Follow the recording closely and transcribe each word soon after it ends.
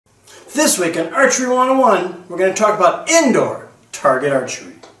This week on Archery 101, we're going to talk about indoor target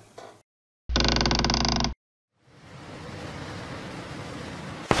archery.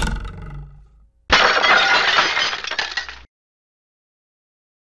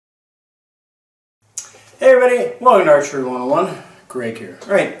 Hey everybody, welcome to Archery 101. Greg here.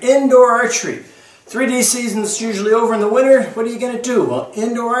 Alright, indoor archery. 3D season's usually over in the winter. What are you going to do? Well,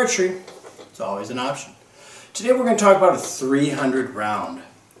 indoor archery is always an option. Today we're going to talk about a 300 round.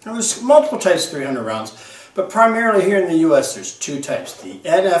 Now there's multiple types of 300 rounds, but primarily here in the US there's two types. The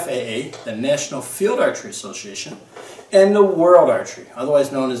NFAA, the National Field Archery Association, and the World Archery,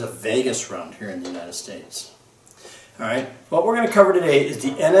 otherwise known as a Vegas round here in the United States. Alright, what we're going to cover today is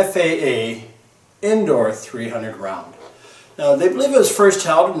the NFAA Indoor 300 round. Now they believe it was first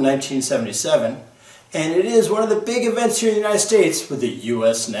held in 1977, and it is one of the big events here in the United States with the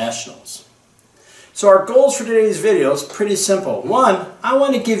US Nationals. So our goals for today's video is pretty simple. One, I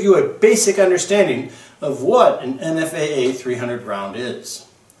want to give you a basic understanding of what an NFAA 300 round is.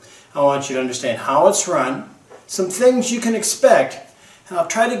 I want you to understand how it's run, some things you can expect, and I'll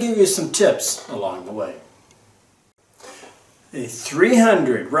try to give you some tips along the way. A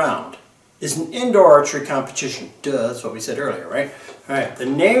 300 round is an indoor archery competition. Duh, that's what we said earlier, right? Alright, the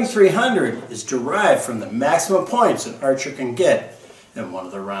name 300 is derived from the maximum points an archer can get in one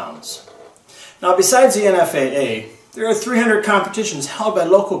of the rounds. Now, besides the NFAA, there are 300 competitions held by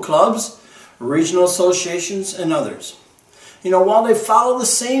local clubs, regional associations, and others. You know, while they follow the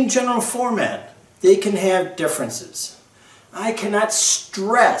same general format, they can have differences. I cannot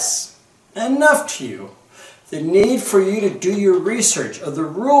stress enough to you the need for you to do your research of the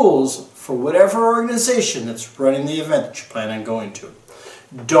rules for whatever organization that's running the event that you plan on going to.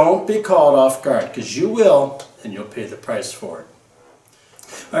 Don't be caught off guard, because you will, and you'll pay the price for it.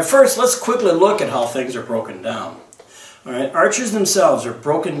 Alright, first, let's quickly look at how things are broken down. Alright, archers themselves are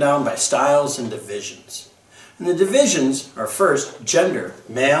broken down by styles and divisions. And the divisions are first gender,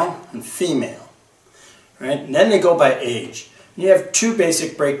 male and female. Right? And then they go by age. And you have two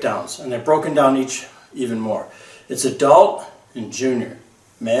basic breakdowns, and they're broken down each even more. It's adult and junior.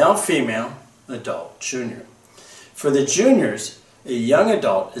 Male, female, adult, junior. For the juniors, a young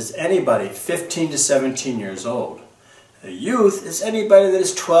adult is anybody 15 to 17 years old. A youth is anybody that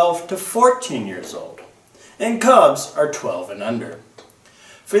is 12 to 14 years old. And cubs are 12 and under.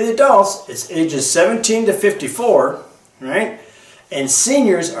 For the adults, it's ages 17 to 54, right? And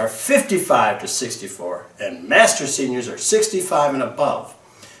seniors are 55 to 64. And master seniors are 65 and above.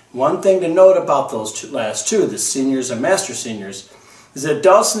 One thing to note about those last two, the seniors and master seniors, is that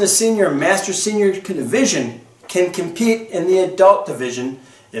adults in the senior and master senior division can compete in the adult division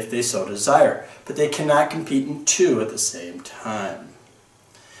if they so desire, but they cannot compete in two at the same time.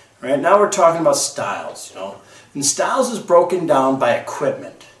 Right now we're talking about styles, and styles is broken down by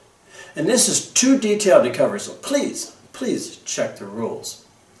equipment, and this is too detailed to cover, so please check the rules.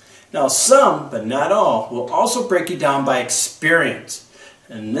 Now some, but not all, will also break you down by experience.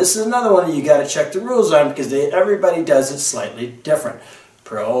 And this is another one you got to check the rules on, because everybody does it slightly different.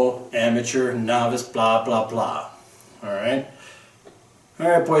 Pro, amateur, novice, blah, blah, blah. Alright?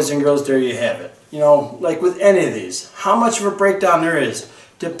 Alright, boys and girls, there you have it. Like with any of these, how much of a breakdown there is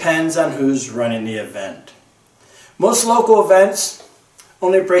depends on who's running the event. Most local events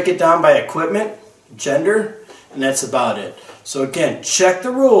only break it down by equipment, gender, and that's about it. So again, check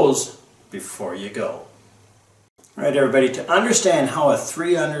the rules before you go. Alright everybody, to understand how a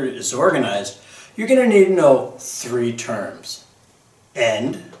 300 is organized, you're going to need to know three terms.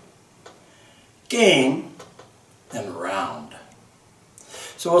 End, game, and round.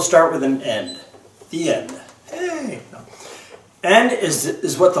 So we'll start with an end. The end. Hey! No. End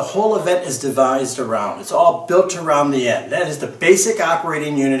is what the whole event is devised around. It's all built around the end. That is the basic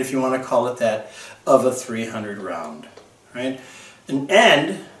operating unit, if you want to call it that, of a 300 round. Right? An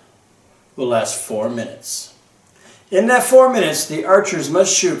end will last 4 minutes. In that 4 minutes, the archers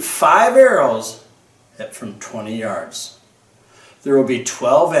must shoot 5 arrows from 20 yards. There will be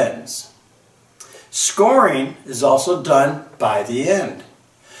 12 ends. Scoring is also done by the end.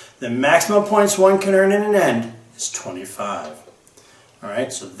 The maximum points one can earn in an end is 25.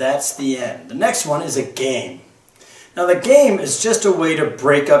 Alright, so that's the end. The next one is a game. Now the game is just a way to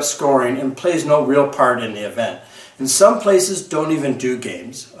break up scoring and plays no real part in the event. And some places don't even do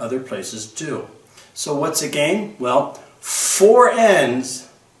games, other places do. So what's a game? Well, 4 ends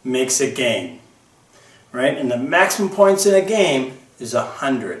makes a game, right? And the maximum points in a game is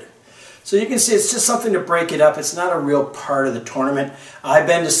 100. So you can see it's just something to break it up. It's not a real part of the tournament. I've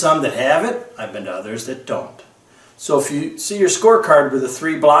been to some that have it. I've been to others that don't. So if you see your scorecard with the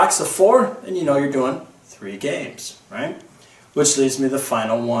 3 blocks of 4, then you know you're doing 3 games, right? Which leads me to the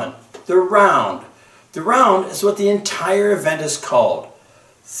final one, the round. The round is what the entire event is called.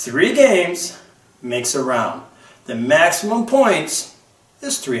 3 games makes a round. The maximum points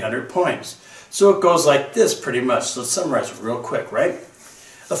is 300 points. So it goes like this pretty much. So let's summarize it real quick, right?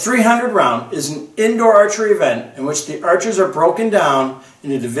 A 300 round is an indoor archery event in which the archers are broken down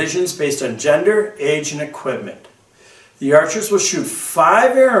into divisions based on gender, age, and equipment. The archers will shoot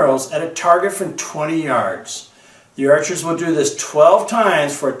 5 arrows at a target from 20 yards. The archers will do this 12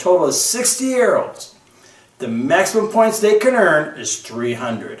 times for a total of 60 arrows. The maximum points they can earn is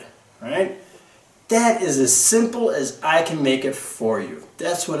 300, right? That is as simple as I can make it for you.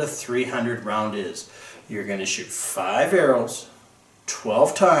 That's what a 300 round is. You're going to shoot 5 arrows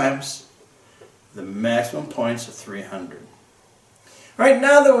 12 times, the maximum points of 300. Right,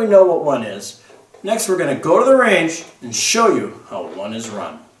 now that we know what one is, next we're going to go to the range and show you how one is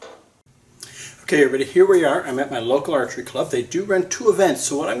run. Okay everybody, here we are. I'm at my local archery club. They do run 2 events,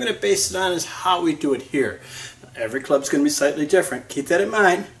 so what I'm going to base it on is how we do it here. Every club's going to be slightly different. Keep that in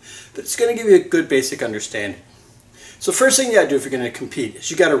mind, but it's going to give you a good basic understanding. So first thing you got to do if you're going to compete is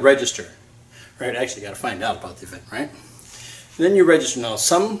you got to register. Right? Actually, you got to find out about the event, right? And then you register. Now,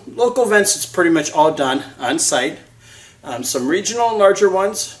 some local events, it's pretty much all done on site. Some regional and larger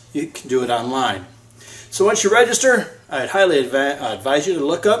ones, you can do it online. So once you register, I'd highly advise you to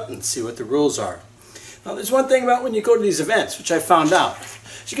look up and see what the rules are. Now, there's one thing about when you go to these events, which I found out.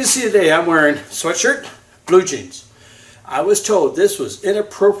 As you can see today, I'm wearing sweatshirt, blue jeans. I was told this was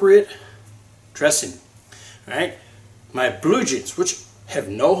inappropriate dressing. Right? My blue jeans, which have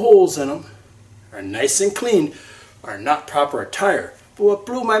no holes in them, are nice and clean, are not proper attire. But what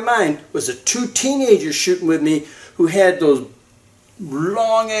blew my mind was the 2 teenagers shooting with me who had those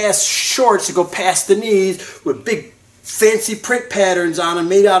long ass shorts that go past the knees with big fancy print patterns on them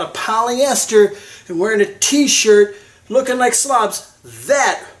made out of polyester and wearing a t-shirt looking like slobs.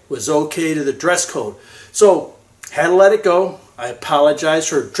 That was okay to the dress code. So had to let it go. I apologized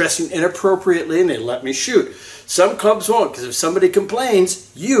for dressing inappropriately and they let me shoot. Some clubs won't, because if somebody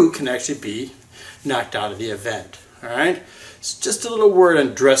complains, you can actually be knocked out of the event. Alright? It's just a little word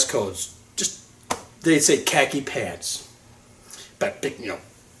on dress codes. Just, they say khaki pants. But big,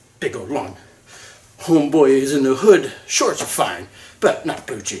 big old long homeboy is in the hood. Shorts are fine, but not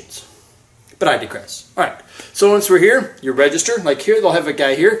blue jeans. But I digress. Alright, so once we're here, you register. Like here, they'll have a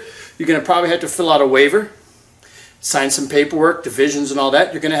guy here. You're going to probably have to fill out a waiver, sign some paperwork, divisions and all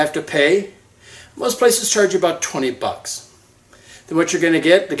that. You're going to have to pay. Most places charge you about 20 bucks. Then what you're going to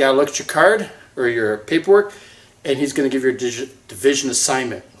get, the guy looks at your card or your paperwork, and he's going to give you a division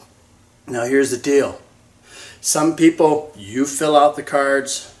assignment. Now here's the deal. Some people, you fill out the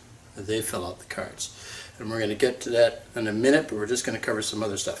cards, or they fill out the cards. And we're going to get to that in a minute, but we're just going to cover some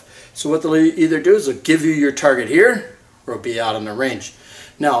other stuff. So what they'll either do is they'll give you your target here, or be out on the range.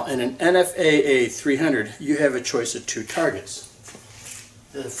 Now, in an NFAA 300, you have a choice of 2 targets.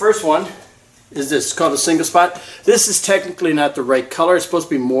 The first one is this. It's called a single spot. This is technically not the right color. It's supposed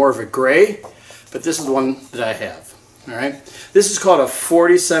to be more of a gray, but this is the one that I have. All right. This is called a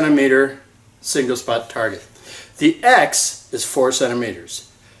 40 centimeter single spot target. The X is 4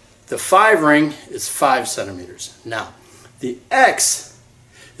 centimeters. The 5 ring is 5 centimeters. Now, the X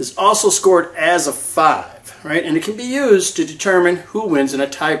is also scored as a 5, right? And it can be used to determine who wins in a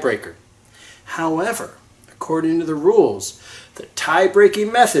tiebreaker. However, according to the rules, the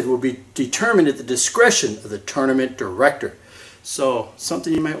tie-breaking method will be determined at the discretion of the tournament director. So,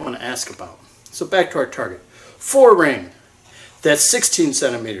 something you might want to ask about. So back to our target. 4 ring, that's 16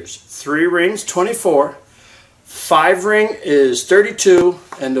 centimeters. 3 rings, 24. 5 ring is 32,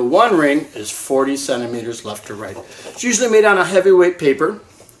 and the 1 ring is 40 centimeters left to right. It's usually made on a heavyweight paper,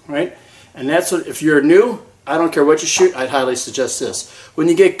 right? And that's what, if you're new, I don't care what you shoot, I'd highly suggest this. When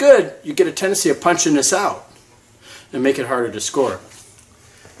you get good, you get a tendency of punching this out and make it harder to score.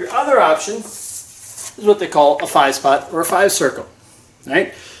 Your other option is what they call a 5 spot or a 5 circle,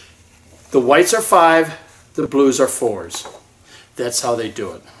 right? The whites are 5, the blues are 4s. That's how they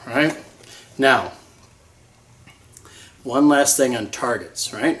do it, right? Now, one last thing on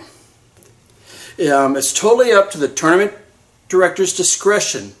targets, right? It's totally up to the tournament director's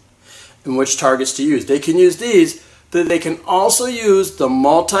discretion in which targets to use. They can use these, but they can also use the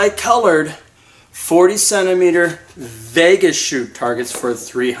multicolored 40 centimeter Vegas shoot targets for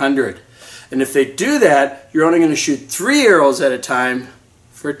 300. And if they do that, you're only going to shoot 3 arrows at a time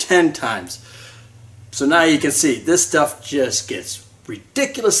for 10 times. So now you can see this stuff just gets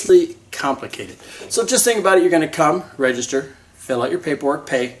ridiculously complicated. So just think about it. You're going to come, register, fill out your paperwork,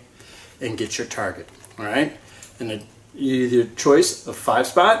 pay, and get your target. All right? And you either choice a 5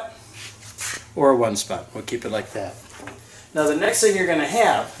 spot or a 1 spot. We'll keep it like that. Now the next thing you're going to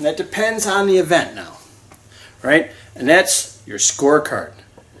have, and that depends on the event now, right? And that's your scorecard.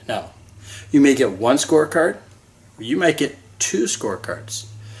 Now, you may get one scorecard, or you might get two scorecards,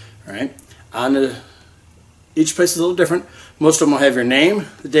 all right? Each place is a little different. Most of them will have your name,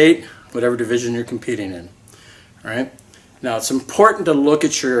 the date, whatever division you're competing in, all right? Now, it's important to look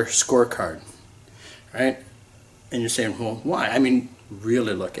at your scorecard, right? And you're saying, well, why? I mean,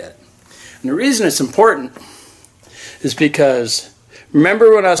 really look at it. And the reason it's important is because,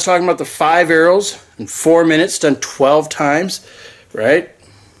 remember when I was talking about the 5 arrows in 4 minutes done 12 times, right?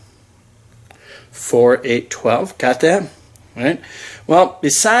 4, 8, 12, got that? Right? Well,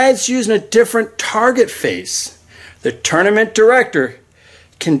 besides using a different target face, the tournament director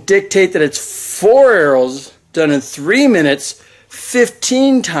can dictate that it's 4 arrows done in 3 minutes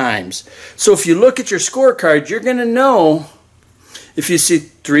 15 times. So if you look at your scorecard, you're going to know if you see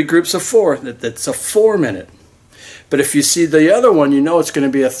 3 groups of 4, that's a 4 minute. But if you see the other one, you know it's going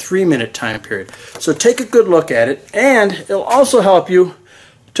to be a 3-minute time period. So take a good look at it, and it'll also help you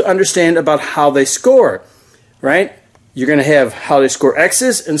to understand about how they score, right? You're going to have how they score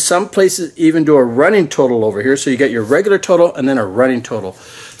X's, and some places even do a running total over here. So you got your regular total and then a running total.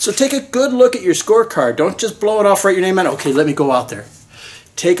 So take a good look at your scorecard. Don't just blow it off, write your name on it. Okay, let me go out there.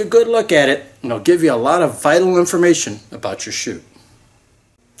 Take a good look at it, and it'll give you a lot of vital information about your shoot.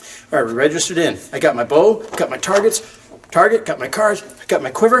 All right, we're registered in. I got my bow, got my target, got my cards, got my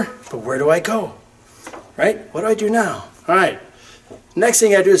quiver, but where do I go? Right? What do I do now? All right. Next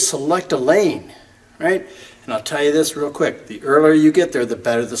thing I do is select a lane, right? And I'll tell you this real quick. The earlier you get there, the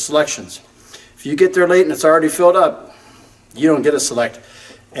better the selections. If you get there late and it's already filled up, you don't get a select.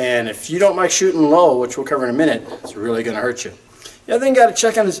 And if you don't like shooting low, which we'll cover in a minute, it's really going to hurt you. The other thing you got to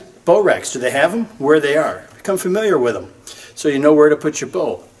check on is bow racks. Do they have them? Where they are. Become familiar with them so you know where to put your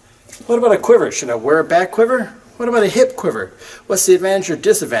bow. What about a quiver? Should I wear a back quiver? What about a hip quiver? What's the advantage or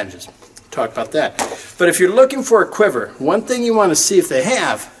disadvantages? Talk about that. But if you're looking for a quiver, one thing you want to see if they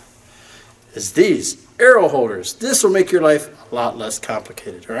have is these arrow holders. This will make your life a lot less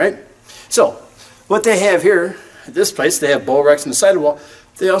complicated, all right? So, what they have here at this place, they have bow racks on the side of the wall.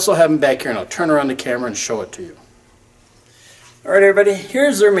 They also have them back here, and I'll turn around the camera and show it to you. All right, everybody,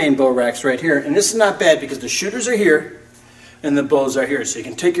 here's their main bow racks right here. And this is not bad because the shooters are here and the bows are here. So you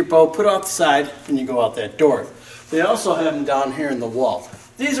can take your bow, put it off the side, and you go out that door. They also have them down here in the wall.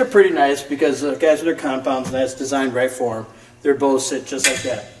 These are pretty nice because guys with their compounds, and that's designed right for them. Their bows sit just like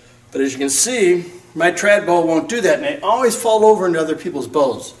that. But as you can see, my trad bow won't do that, and they always fall over into other people's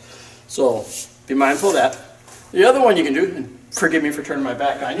bows. So be mindful of that. The other one you can do, and forgive me for turning my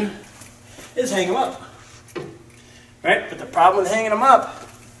back on you, is hang them up. Right? But the problem with hanging them up,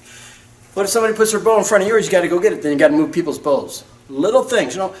 what if somebody puts their bow in front of yours, you got to go get it, then you got to move people's bows. Little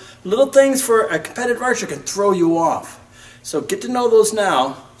things, you know, little things for a competitive archer can throw you off. So get to know those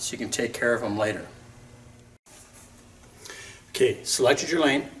now so you can take care of them later. Okay, selected your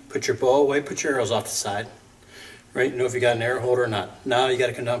lane, put your bow away, put your arrows off the side. Right, you know if you got an arrow holder or not. Now you got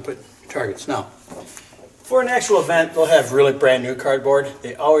to come down and put targets. Now, for an actual event, they'll have really brand new cardboard.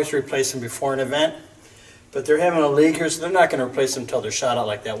 They always replace them before an event. But they're having a leak here, so they're not going to replace them until they're shot out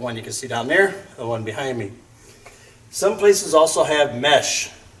like that one you can see down there, the one behind me. Some places also have mesh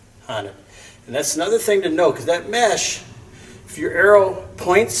on it. And that's another thing to know, because that mesh, if your arrow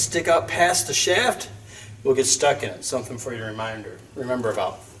points stick out past the shaft, will get stuck in it. Something for you to remember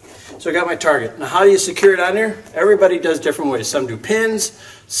about. So I got my target. Now how do you secure it on there? Everybody does different ways. Some do pins,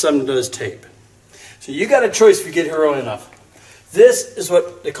 some does tape. So you got a choice if you get here early enough. This is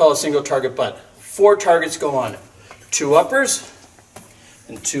what they call a single target butt. 4 targets go on it. 2 uppers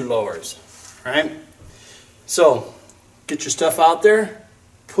and 2 lowers. All right? So get your stuff out there,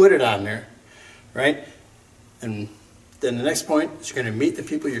 put it on there, right? And then the next point is you're going to meet the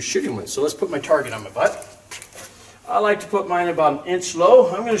people you're shooting with. So let's put my target on my butt. I like to put mine about 1 inch low.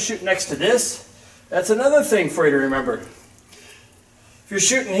 I'm going to shoot next to this. That's another thing for you to remember. If you're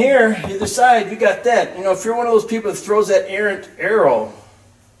shooting here, either side, you got that. You know, if you're one of those people that throws that errant arrow,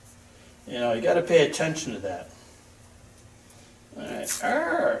 you know, you got to pay attention to that. All right.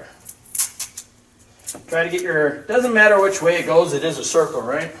 Arr. Try to get your, doesn't matter which way it goes, it is a circle,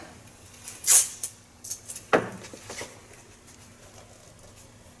 right?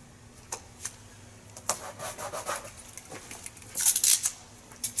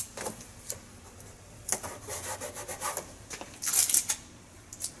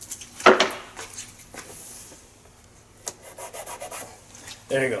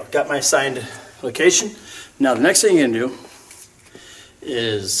 There you go. Got my assigned location. Now the next thing you're going to do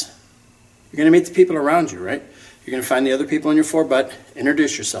is you're going to meet the people around you, right? You're going to find the other people on your 4-butt.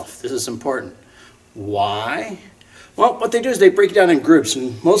 Introduce yourself. This is important. Why? Well, what they do is they break it down in groups,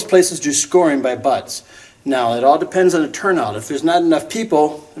 and most places do scoring by butts. Now, it all depends on the turnout. If there's not enough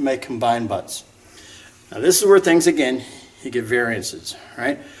people, they may combine butts. Now, this is where things, again, you get variances,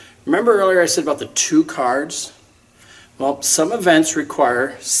 right? Remember earlier I said about the 2 cards? Well, some events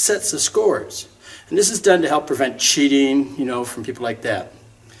require sets of scores. And this is done to help prevent cheating, from people like that.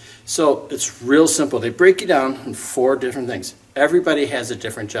 So it's real simple. They break you down in 4 different things. Everybody has a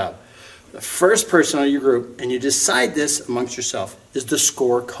different job. The first person on your group, and you decide this amongst yourself, is the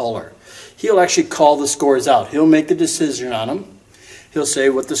score caller. He'll actually call the scores out. He'll make the decision on them. He'll say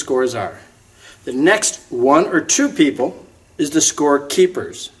what the scores are. The next 1 or 2 people is the score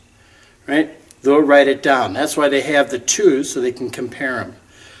keepers, right? They'll write it down. That's why they have the 2s, so they can compare them.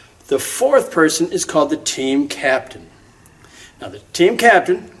 The 4th person is called the team captain. Now, the team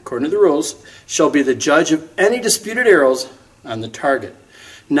captain, according to the rules, shall be the judge of any disputed arrows on the target.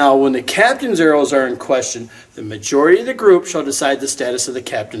 Now, when the captain's arrows are in question, the majority of the group shall decide the status of the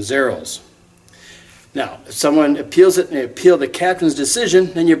captain's arrows. Now, if someone appeals it and they appeal the captain's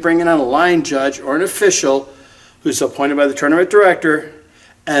decision, then you bring in a line judge or an official who's appointed by the tournament director,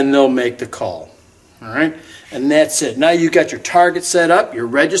 and they'll make the call. All right? And that's it. Now you got your target set up, you're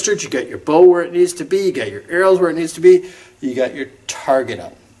registered, you got your bow where it needs to be, you got your arrows where it needs to be, you got your target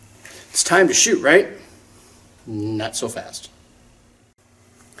up. It's time to shoot, right? Not so fast.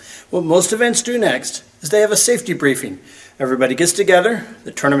 What most events do next is they have a safety briefing. Everybody gets together,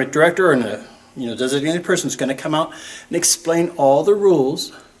 the tournament director and the designated person is going to come out and explain all the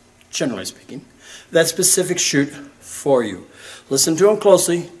rules, generally speaking, of that specific shoot for you. Listen to them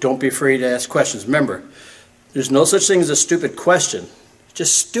closely. Don't be afraid to ask questions. Remember, there's no such thing as a stupid question.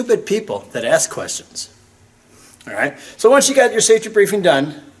 Just stupid people that ask questions. All right? So once you got your safety briefing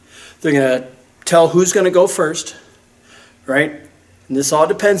done, they're going to tell who's going to go first, right? And this all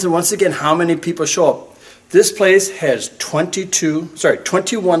depends on, once again, how many people show up. This place has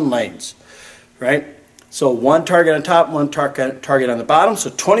 21 lanes, right? So 1 target on top, 1 target on the bottom. So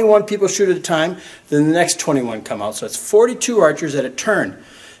 21 people shoot at a time. Then the next 21 come out. So it's 42 archers at a turn.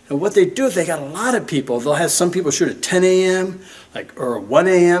 And what they do if they got a lot of people, they'll have some people shoot at 10 a.m. or 1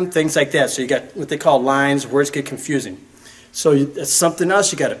 a.m., things like that. So you got what they call lines. Words get confusing. So that's something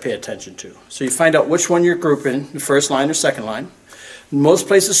else you got to pay attention to. So you find out which one you're grouping, the first line or second line. Most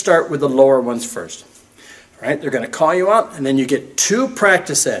places start with the lower ones first. All right? They're going to call you out, and then you get 2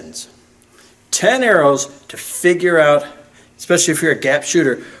 practice ends. 10 arrows to figure out, especially if you're a gap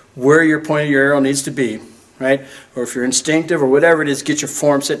shooter, where your point of your arrow needs to be, right? Or if you're instinctive or whatever it is, get your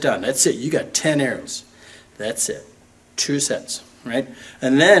form set down. That's it. You got 10 arrows. That's it. 2 sets, right?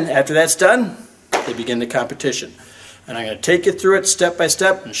 And then after that's done, they begin the competition. And I'm going to take you through it step by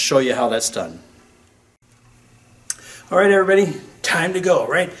step and show you how that's done. All right, everybody, time to go,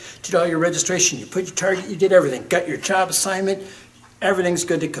 right? Did all your registration, you put your target, you did everything, got your job assignment, everything's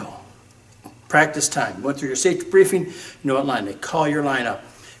good to go. Practice time. Went through your safety briefing, you know what line. They call your line up.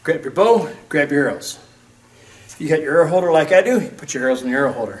 Grab your bow, grab your arrows. If you got your arrow holder like I do, you put your arrows in the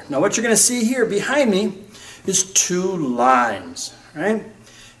arrow holder. Now what you're going to see here behind me is 2 lines, right?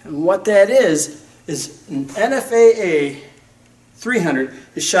 And what that is an NFAA 300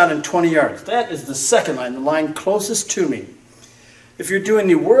 is shot in 20 yards. That is the second line, the line closest to me. If you're doing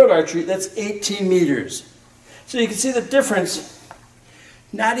the world archery, that's 18 meters. So you can see the difference.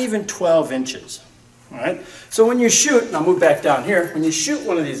 Not even 12 inches. All right? So when you shoot, and I'll move back down here, when you shoot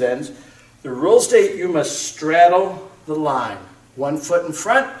one of these ends, the rules state you must straddle the line. 1 foot in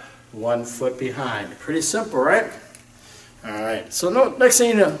front, 1 foot behind. Pretty simple, right? All right. So next thing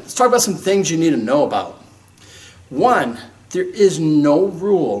you know, let's talk about some things you need to know about. 1, there is no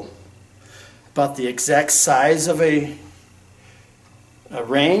rule about the exact size of a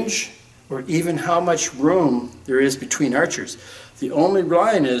range or even how much room there is between archers. The only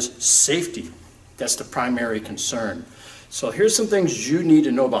line is safety. That's the primary concern. So here's some things you need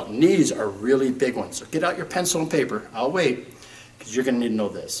to know about. And these are really big ones. So get out your pencil and paper. I'll wait, because you're going to need to know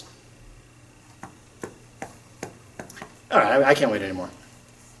this. All right, I can't wait anymore.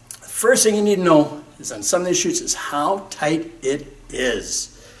 The first thing you need to know is on some of these shoots is how tight it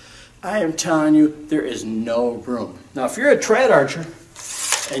is. I am telling you, there is no room. Now, if you're a trad archer,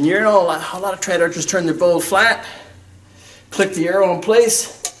 and you know a lot of trad archers turn their bow flat, click the arrow in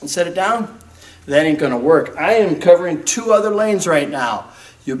place and set it down, that ain't going to work. I am covering 2 other lanes right now.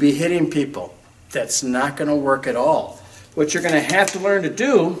 You'll be hitting people. That's not going to work at all. What you're going to have to learn to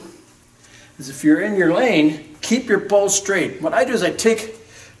do is if you're in your lane, keep your bow straight. What I do is I take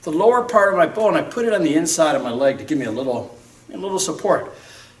the lower part of my bow and I put it on the inside of my leg to give me a little support.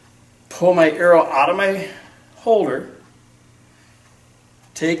 Pull my arrow out of my holder,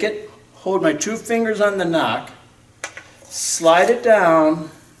 take it, hold my 2 fingers on the nock, slide it down,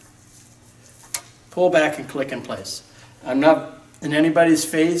 pull back and click in place. I'm not in anybody's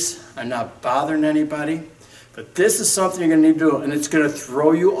face, I'm not bothering anybody, but this is something you're going to need to do, and it's going to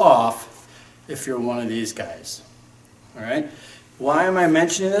throw you off if you're one of these guys. All right? Why am I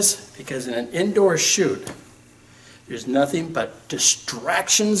mentioning this? Because in an indoor shoot, there's nothing but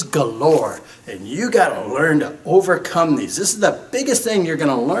distractions galore, and you got to learn to overcome these. This is the biggest thing you're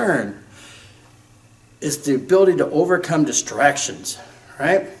going to learn, is the ability to overcome distractions,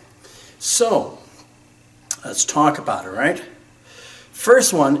 right? So, let's talk about it, right?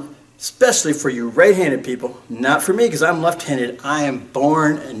 First one, especially for you right-handed people, not for me because I'm left-handed, I am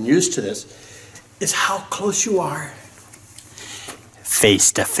born and used to this, is how close you are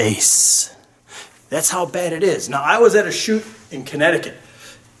face to face. That's how bad it is. Now, I was at a shoot in Connecticut.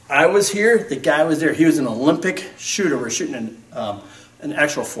 I was here, the guy was there. He was an Olympic shooter. We're shooting an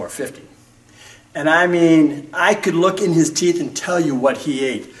actual 450. And I mean, I could look in his teeth and tell you what he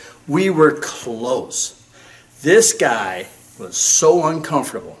ate. We were close. This guy was so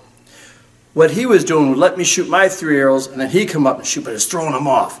uncomfortable. What he was doing would let me shoot my 3 arrows, and then he'd come up and shoot, but it's throwing him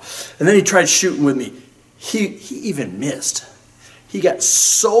off. And then he tried shooting with me. He even missed. He got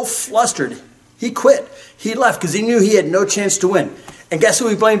so flustered, he quit. He left because he knew he had no chance to win. And guess who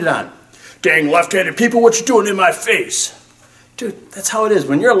he blamed it on? Dang left-handed people, what you doing in my face? Dude, that's how it is.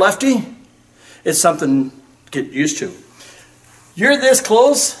 When you're a lefty, it's something to get used to. You're this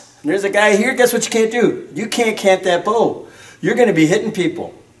close, and there's a guy here, guess what you can't do? You can't cant that bow. You're going to be hitting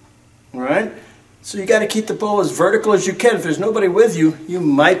people, all right? So you got to keep the bow as vertical as you can. If there's nobody with you, you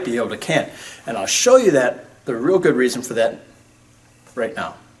might be able to cant. And I'll show you that, the real good reason for that, right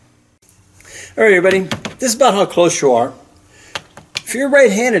now. All right, everybody, this is about how close you are. If you're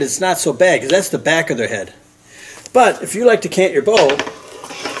right-handed, it's not so bad, because that's the back of their head. But if you like to cant your bow,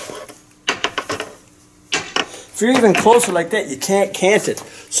 if you're even closer like that, you can't cant it.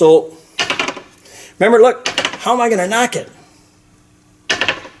 So, remember, look, how am I going to knock it?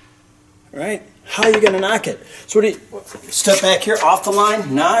 Right? How are you going to knock it? So what do you, step back here, off the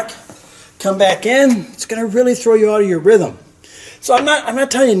line, knock, come back in. It's going to really throw you out of your rhythm. So I'm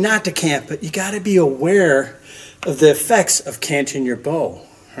not telling you not to cant, but you got to be aware of the effects of canting your bow.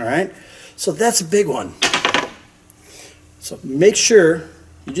 All right? So that's a big one. So make sure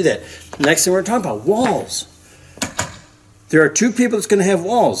you do that. Next thing we're talking about, walls. There are 2 people that's going to have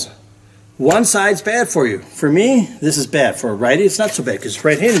walls. One side's bad for you. For me, this is bad. For a righty, it's not so bad because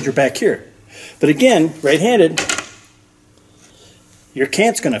right-handed, you're back here. But again, right-handed, your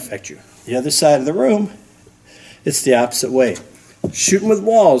cant's going to affect you. The other side of the room, it's the opposite way. Shooting with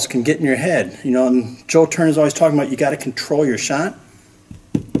walls can get in your head. You know, and Joe Turner's always talking about you got to control your shot.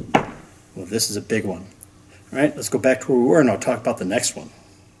 Well, this is a big one. All right, let's go back to where we were, and I'll talk about the next one.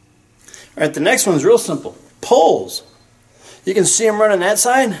 All right, the next one is real simple. Poles. You can see them running that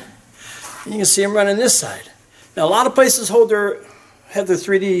side, and you can see them running this side. Now, a lot of places have their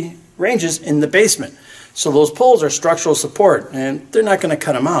 3D ranges in the basement. So those poles are structural support, and they're not going to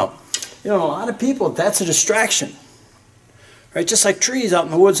cut them out. You know, a lot of people, that's a distraction. Right? Just like trees out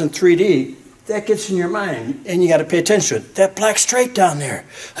in the woods in 3D, that gets in your mind, and you got to pay attention to it. That black stripe down there,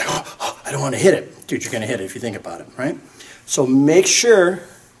 like, oh, I don't want to hit it. Dude, you're going to hit it if you think about it, right? So make sure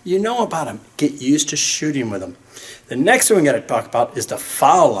you know about them. Get used to shooting with them. The next thing we got to talk about is the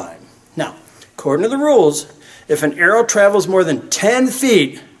foul line. Now, according to the rules, if an arrow travels more than 10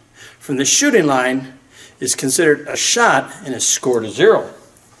 feet from the shooting line, is considered a shot and is scored a 0.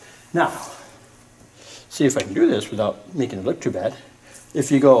 Now, see if I can do this without making it look too bad.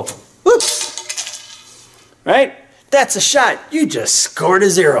 If you go, whoops, right? That's a shot. You just scored a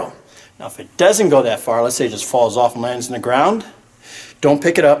 0. Now, if it doesn't go that far, let's say it just falls off and lands in the ground, don't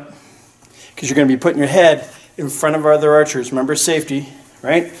pick it up because you're going to be putting your head in front of other archers. Remember safety,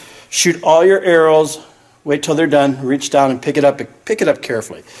 right? Shoot all your arrows, wait till they're done, reach down and pick it up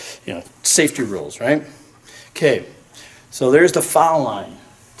carefully. You know, safety rules, right? Okay, so there's the foul line,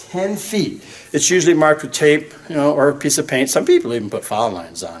 10 feet. It's usually marked with tape, you know, or a piece of paint. Some people even put foul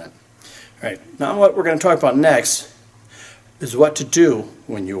lines on it. All right, now what we're going to talk about next is what to do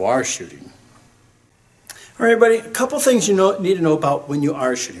when you are shooting. All right, everybody, a couple things you need to know about when you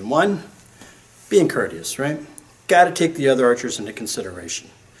are shooting. One, being courteous, right? Got to take the other archers into consideration.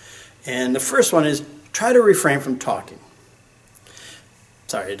 And the first one is try to refrain from talking.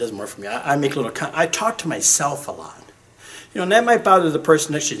 Sorry, it doesn't work for me. I make a little, I talk to myself a lot. You know, and that might bother the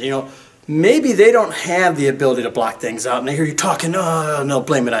person next to you. You know, maybe they don't have the ability to block things out and they hear you talking, oh, and they'll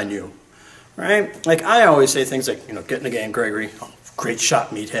blame it on you. Right? Like I always say things like, you know, get in the game, Gregory. Oh, great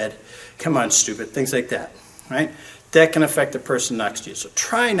shot, meathead. Come on, stupid. Things like that. Right? That can affect the person next to you. So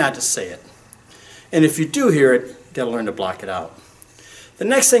try not to say it. And if you do hear it, you got to learn to block it out. The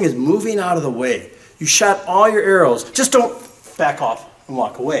next thing is moving out of the way. You shot all your arrows. Just don't back off and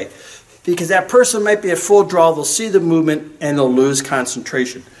walk away, because that person might be at full draw. They'll see the movement and they'll lose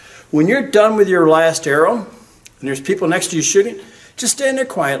concentration. When you're done with your last arrow and there's people next to you shooting, just stand there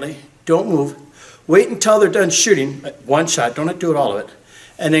quietly. Don't move. Wait until they're done shooting. One shot. Don't do it all of it.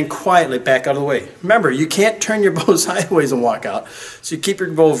 And then quietly back out of the way. Remember, you can't turn your bow sideways and walk out. So you keep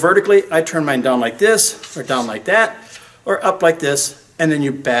your bow vertically. I turn mine down like this, or down like that, or up like this, and then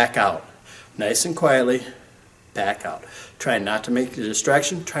you back out. Nice and quietly, back out. Try not to make a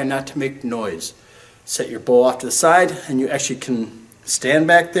distraction. Try not to make noise. Set your bow off to the side, and you actually can stand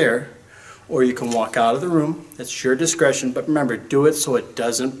back there, or you can walk out of the room. That's your discretion, but remember, do it so it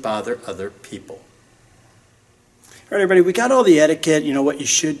doesn't bother other people. All right, everybody, we got all the etiquette, you know, what you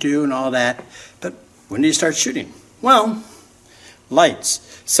should do and all that, but when do you start shooting? Well,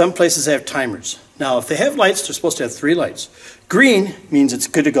 lights. Some places have timers. Now, if they have lights, they're supposed to have 3 lights. Green means it's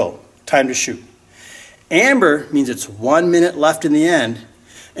good to go, time to shoot. Amber means it's 1 minute left in the end,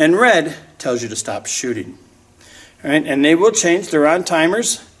 and red tells you to stop shooting. All right, and they will change. They're on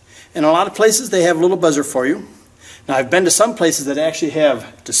timers. In a lot of places, they have a little buzzer for you. Now, I've been to some places that actually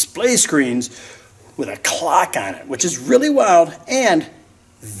have display screens with a clock on it, which is really wild and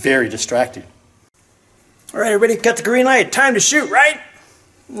very distracting. All right, everybody, got the green light. Time to shoot, right?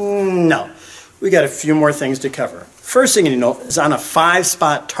 No. We got a few more things to cover. First thing you know is on a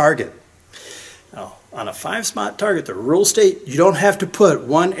 5-spot target. Now, on a 5-spot target, the rules state you don't have to put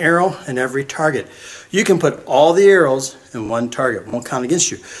 1 arrow in every target. You can put all the arrows in 1 target. It won't count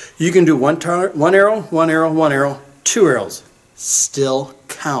against you. You can do 1 arrow, 1 arrow, 1 arrow, 2 arrows. Still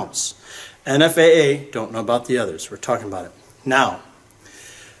counts. NFAA don't know about the others. We're talking about it. Now,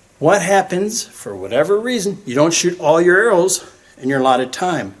 what happens for whatever reason you don't shoot all your arrows in your allotted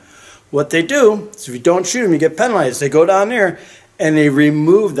time? What they do is if you don't shoot them, you get penalized. They go down there and they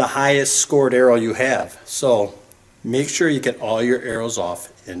remove the highest scored arrow you have. So make sure you get all your arrows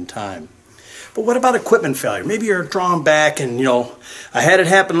off in time. But what about equipment failure? Maybe you're drawing back and, you know, I had it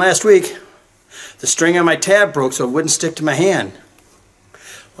happen last week. The string on my tab broke so it wouldn't stick to my hand.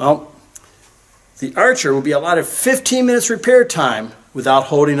 Well, the archer will be allotted 15 minutes repair time without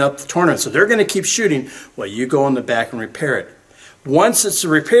holding up the tournament. So they're going to keep shooting while you go in the back and repair it. Once it's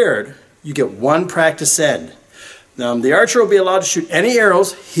repaired, you get 1 practice end. The archer will be allowed to shoot any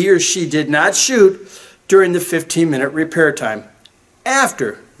arrows he or she did not shoot during the 15-minute repair time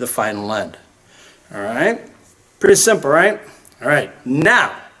after the final end. All right? Pretty simple, right? All right.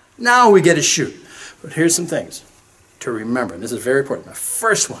 Now we get to shoot. But here's some things to remember. And this is very important. The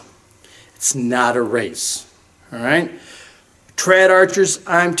first one, it's not a race. All right? Trad archers,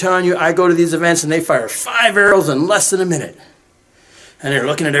 I'm telling you, I go to these events and they fire 5 arrows in less than a minute. And they're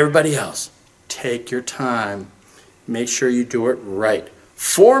looking at everybody else. Take your time. Make sure you do it right.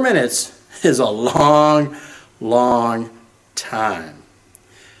 4 minutes is a long, long time.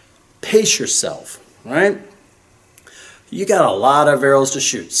 Pace yourself, right? You got a lot of arrows to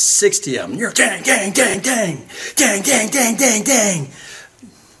shoot. 60 of them. You're dang, dang, dang, dang, dang, dang, dang, dang, dang.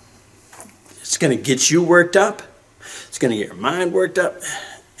 It's going to get you worked up. It's going to get your mind worked up.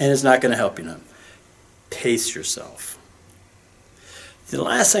 And it's not going to help you none. Pace yourself. The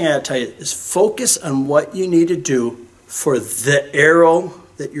last thing I got to tell you is focus on what you need to do for the arrow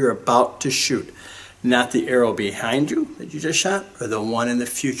that you're about to shoot. Not the arrow behind you that you just shot or the one in the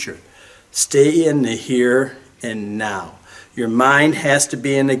future. Stay in the here and now. Your mind has to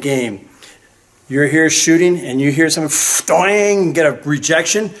be in the game. You're here shooting and you hear something, get a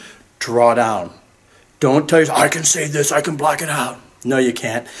rejection, draw down. Don't tell yourself, I can save this, I can block it out. No, you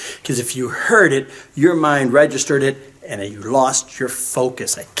can't. Because if you heard it, your mind registered it, and you lost your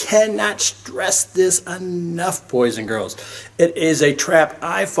focus. I cannot stress this enough, boys and girls. It is a trap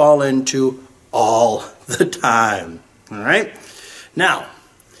I fall into all the time. All right? Now,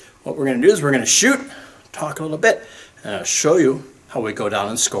 what we're going to do is we're going to shoot, talk a little bit, and I'll show you how we go down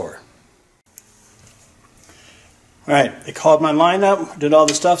and score. All right, they called my line up, did all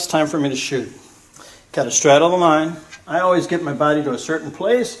the stuff. It's time for me to shoot. Got to straddle the line. I always get my body to a certain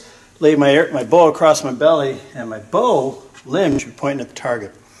place, lay my bow across my belly, and my bow limb should be pointing at the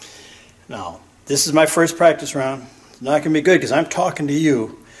target. Now, this is my first practice round. It's not going to be good because I'm talking to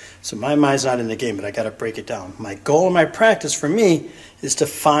you, so my mind's not in the game, but I got to break it down. My goal in my practice for me is to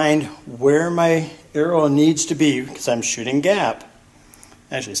find where my arrow needs to be, because I'm shooting gap,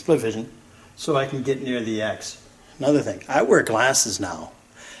 actually split vision, so I can get near the X. Another thing, I wear glasses now.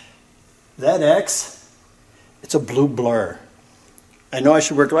 That X, it's a blue blur. I know I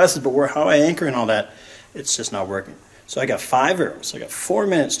should wear glasses, but how I anchor and all that, it's just not working. So I got 5 arrows. I got 4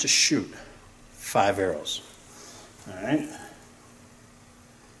 minutes to shoot 5 arrows. All right.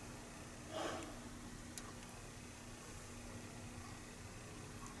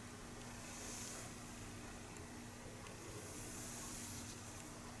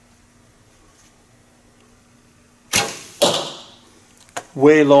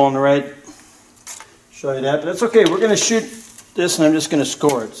 Way low on the right. Show you that, but that's okay. We're going to shoot this and I'm just going to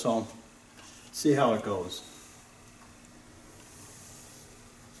score it, so see how it goes.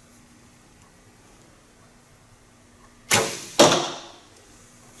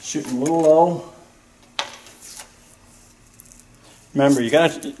 Shooting a little low. Remember, you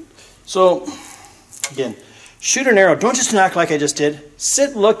got to, so again, shoot an arrow. Don't just knock like I just did.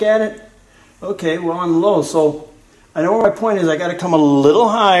 Sit, look at it. Okay, well I'm low, so I know where my point is. I got to come a little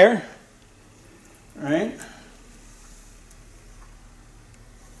higher. All right.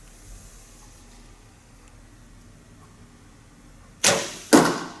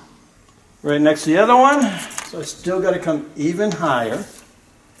 Right next to the other one. So I still got to come even higher.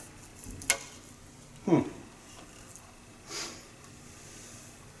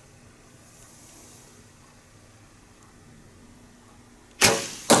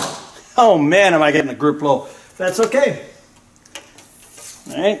 Oh man, am I getting a group low. That's okay.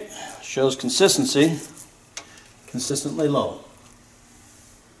 All right, shows consistency. Consistently low.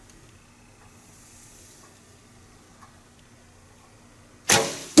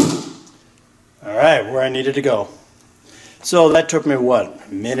 All right, where I needed to go. So that took me, what,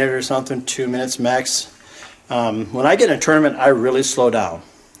 a minute or something, 2 minutes max. When I get in a tournament, I really slow down.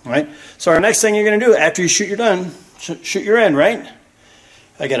 All right. So our next thing you're going to do after you shoot your done, shoot your end, right?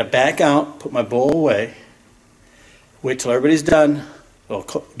 I got to back out, put my bowl away, wait till everybody's done. I'll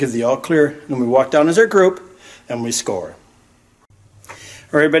give the all clear, and we walk down as our group, and we score. All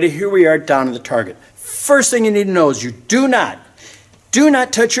right, everybody, here we are down to the target. First thing you need to know is you do not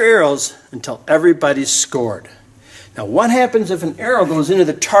touch your arrows until everybody's scored. Now, what happens if an arrow goes into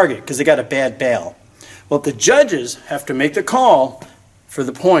the target because they got a bad bail? Well, the judges have to make the call for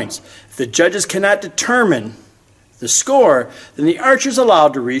the points. If the judges cannot determine the score, then the archer's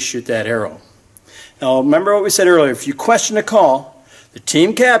allowed to reshoot that arrow. Now, remember what we said earlier. If you question a call, the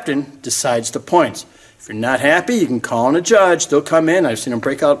team captain decides the points. If you're not happy, you can call on a judge. They'll come in. I've seen them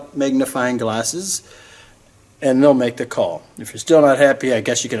break out magnifying glasses, and they'll make the call. If you're still not happy, I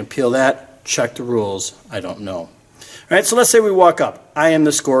guess you can appeal that. Check the rules. I don't know. All right, so let's say we walk up. I am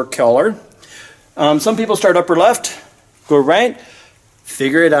the score caller. Some people start upper left, go right.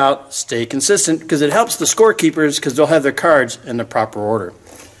 Figure it out, stay consistent, because it helps the scorekeepers because they'll have their cards in the proper order.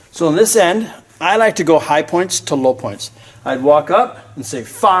 So on this end, I like to go high points to low points. I'd walk up and say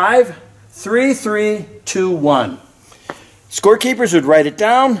 5, 3, 3, 2, 1. Scorekeepers would write it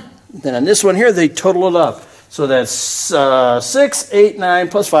down. Then on this one here, they total it up. So that's 6, 8, 9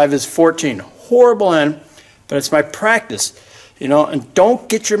 plus 5 is 14. Horrible end, but it's my practice. You know, and don't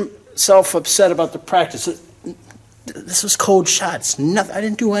get yourself upset about the practice. This was cold shots. Nothing. I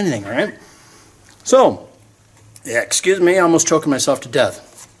didn't do anything, all right? So, yeah, excuse me, I almost choking myself to death.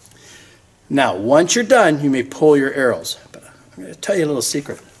 Now, once you're done, you may pull your arrows. But I'm going to tell you a little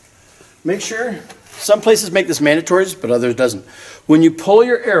secret. Make sure, some places make this mandatory, but others doesn't. When you pull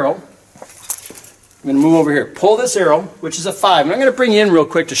your arrow, I'm going to move over here. Pull this arrow, which is a 5. And I'm going to bring you in real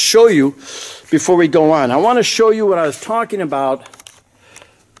quick to show you before we go on. I want to show you what I was talking about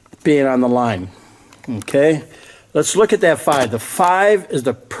being on the line. Okay? Let's look at that 5. The 5 is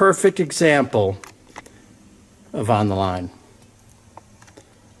the perfect example of on the line.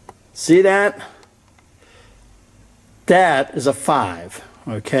 See that? That is a 5.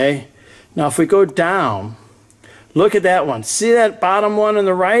 Okay? Now if we go down, look at that one. See that bottom one on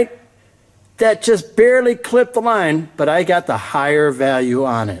the right? That just barely clipped the line, but I got the higher value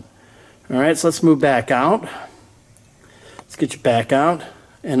on it. All right, so let's move back out. Let's get you back out.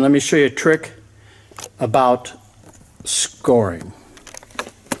 And let me show you a trick about scoring.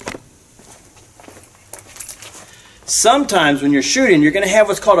 Sometimes when you're shooting, you're going to have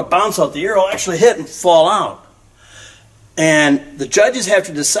what's called a bounce out. The arrow will actually hit and fall out. And the judges have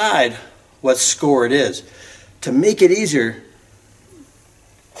to decide what score it is. To make it easier,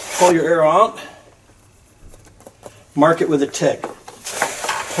 pull your arrow out, mark it with a tick.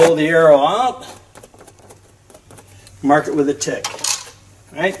 Pull the arrow out, mark it with a tick.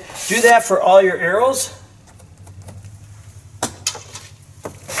 All right? Do that for all your arrows.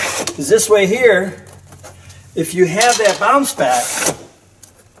 Because this way here, if you have that bounce back,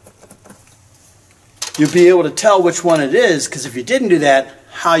 you'll be able to tell which one it is, because if you didn't do that,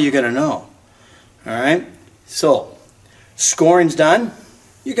 how are you going to know? All right? So, scoring's done.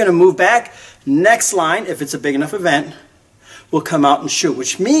 You're going to move back. Next line, if it's a big enough event, will come out and shoot,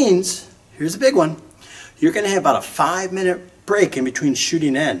 which means, here's a big one, you're going to have about a 5-minute break in between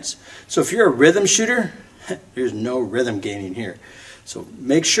shooting ends. So if you're a rhythm shooter, there's no rhythm gaining here. So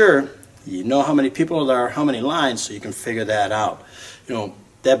make sure you know how many people there are, how many lines, so you can figure that out. You know,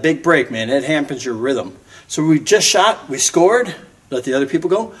 that big break, man, it hampers your rhythm. So we just shot, we scored, let the other people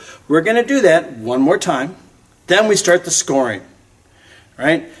go. We're going to do that one more time. Then we start the scoring,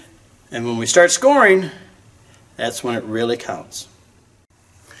 right? And when we start scoring, that's when it really counts.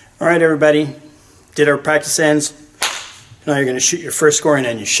 All right, everybody, did our practice ends. Now you're going to shoot your first scoring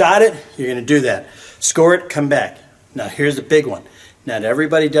end. You shot it, you're going to do that. Score it, come back. Now here's the big one. Not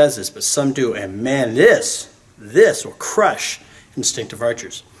everybody does this, but some do. And man, this will crush instinctive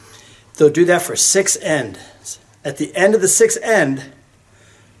archers. They'll do that for 6 ends. At the end of the 6th end,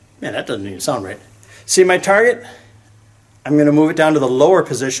 man, that doesn't even sound right. See my target? I'm going to move it down to the lower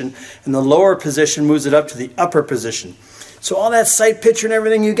position, and the lower position moves it up to the upper position. So all that sight picture and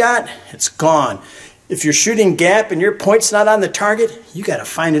everything you got, it's gone. If you're shooting gap and your point's not on the target, you got to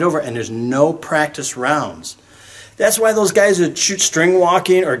find it over, and there's no practice rounds. That's why those guys that shoot string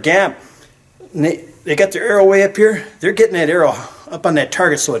walking or gap, they got their arrow way up here, they're getting that arrow up on that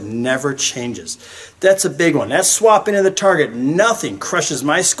target so it never changes. That's a big one. That's swapping in the target. Nothing crushes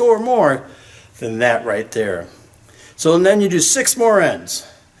my score more than that right there. So then you do 6 more ends.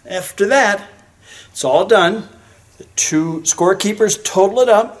 After that, it's all done. The 2 scorekeepers total it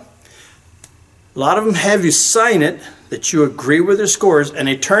up. A lot of them have you sign it that you agree with their scores, and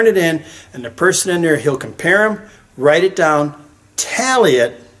they turn it in, and the person in there, he'll compare them, write it down, tally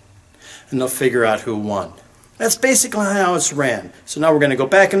it, and they'll figure out who won. That's basically how it's ran. So now we're going to go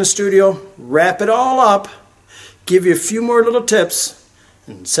back in the studio, wrap it all up, give you a few more little tips,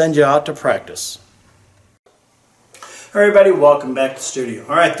 and send you out to practice. All right, everybody, welcome back to the studio.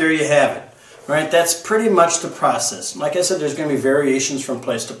 All right, there you have it. All right, that's pretty much the process. Like I said, there's going to be variations from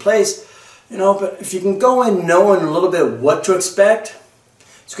place to place, you know, but if you can go in knowing a little bit what to expect,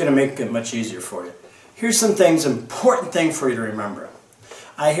 it's going to make it much easier for you. Here's some things, important thing for you to remember.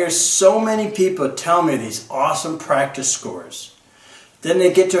 I hear so many people tell me these awesome practice scores. Then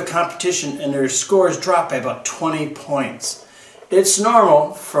they get to a competition and their scores drop by about 20 points. It's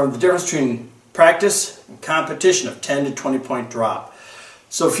normal for the difference between practice and competition of 10 to 20 point drop.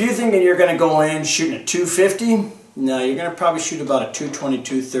 So if you're thinking you're going to go in shooting at 250, no, you're going to probably shoot about a 220,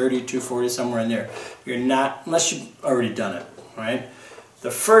 230, 240, somewhere in there. You're not, unless you've already done it, right?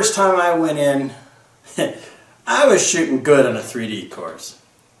 The first time I went in, I was shooting good on a 3D course.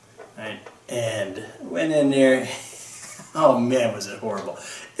 Right? And went in there, oh man, was it horrible.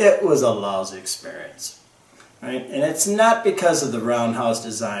 It was a lousy experience. Right? And it's not because of the roundhouse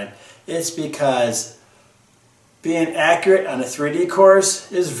design, it's because being accurate on a 3D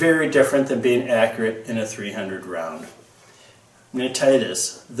course is very different than being accurate in a 300 round. I'm going to tell you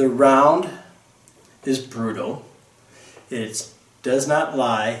this, the round is brutal, it does not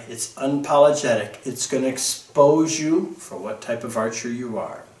lie, it's unapologetic, it's going to expose you for what type of archer you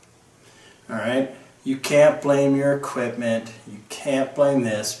are. Alright? You can't blame your equipment, you can't blame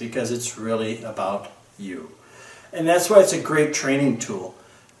this, because it's really about you. And that's why it's a great training tool.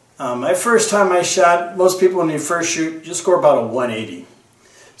 My first time I shot, most people when you first shoot, you score about a 180.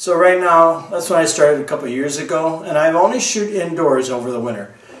 So right now, that's when I started a couple years ago, and I've only shoot indoors over the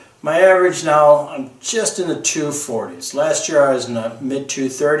winter. My average now, I'm just in the 240s. Last year I was in the mid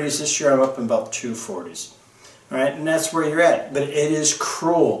 230s, this year I'm up in about 240s. Alright, and that's where you're at. But it is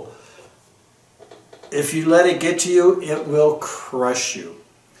cruel. If you let it get to you, it will crush you.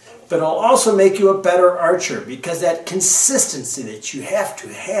 But it'll also make you a better archer, because that consistency that you have to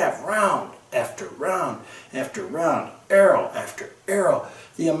have round after round after round, arrow after arrow,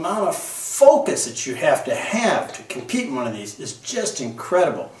 the amount of focus that you have to compete in one of these is just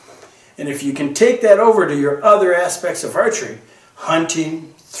incredible. And if you can take that over to your other aspects of archery,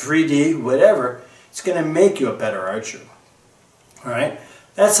 hunting, 3D, whatever, it's going to make you a better archer. Alright,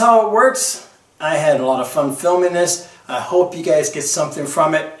 that's how it works. I had a lot of fun filming this. I hope you guys get something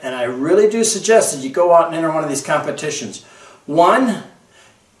from it, and I really do suggest that you go out and enter one of these competitions. One,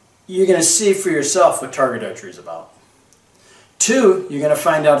 you're going to see for yourself what target archery is about. Two, you're going to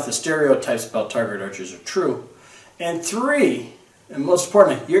find out if the stereotypes about target archers are true. And three, and most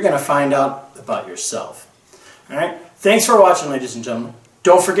importantly, you're going to find out about yourself. Alright? Thanks for watching, ladies and gentlemen.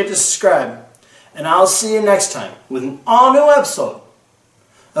 Don't forget to subscribe, and I'll see you next time with an all-new episode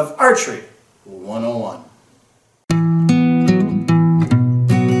of Archery 101.